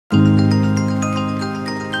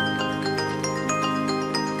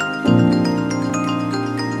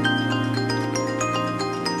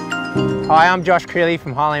Hi, I'm Josh Creeley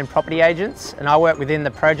from Highland Property Agents and I work within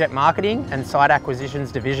the Project Marketing and Site Acquisitions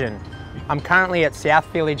Division. I'm currently at South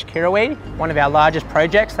Village, Kirrawee, one of our largest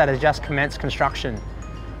projects that has just commenced construction.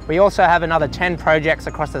 We also have another 10 projects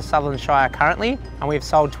across the Sutherland Shire currently, and we've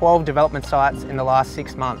sold 12 development sites in the last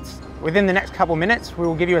 6 months. Within the next couple of minutes, we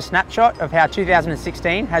will give you a snapshot of how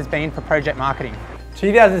 2016 has been for project marketing.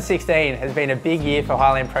 2016 has been a big year for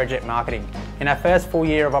Highland Project Marketing. In our first full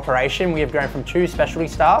year of operation, we have grown from 2 specialty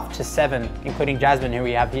staff to 7, including Jasmine, who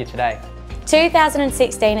we have here today.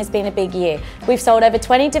 2016 has been a big year. We've sold over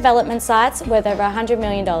 20 development sites worth over $100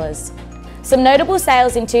 million. Some notable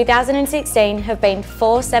sales in 2016 have been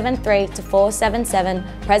 473 to 477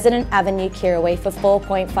 President Avenue, Kirrawee for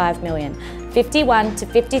 $4.5 million, 51 to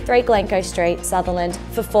 53 Glencoe Street, Sutherland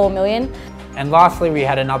for $4 million. And lastly, we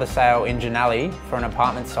had another sale in Janelli for an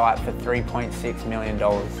apartment site for $3.6 million.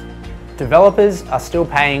 Developers are still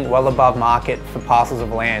paying well above market for parcels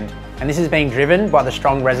of land, and this is being driven by the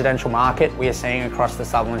strong residential market we are seeing across the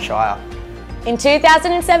Sutherland Shire. In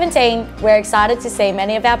 2017, we're excited to see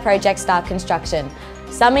many of our projects start construction.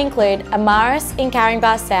 Some include Amaris in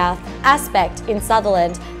Caringbah South, Aspect in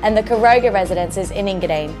Sutherland, and the Karoga Residences in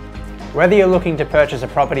Engadine. Whether you're looking to purchase a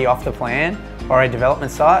property off the plan or a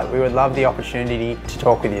development site, we would love the opportunity to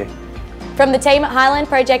talk with you. From the team at Highland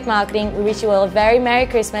Project Marketing, we wish you all a very Merry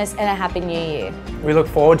Christmas and a Happy New Year. We look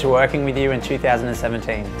forward to working with you in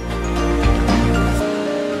 2017.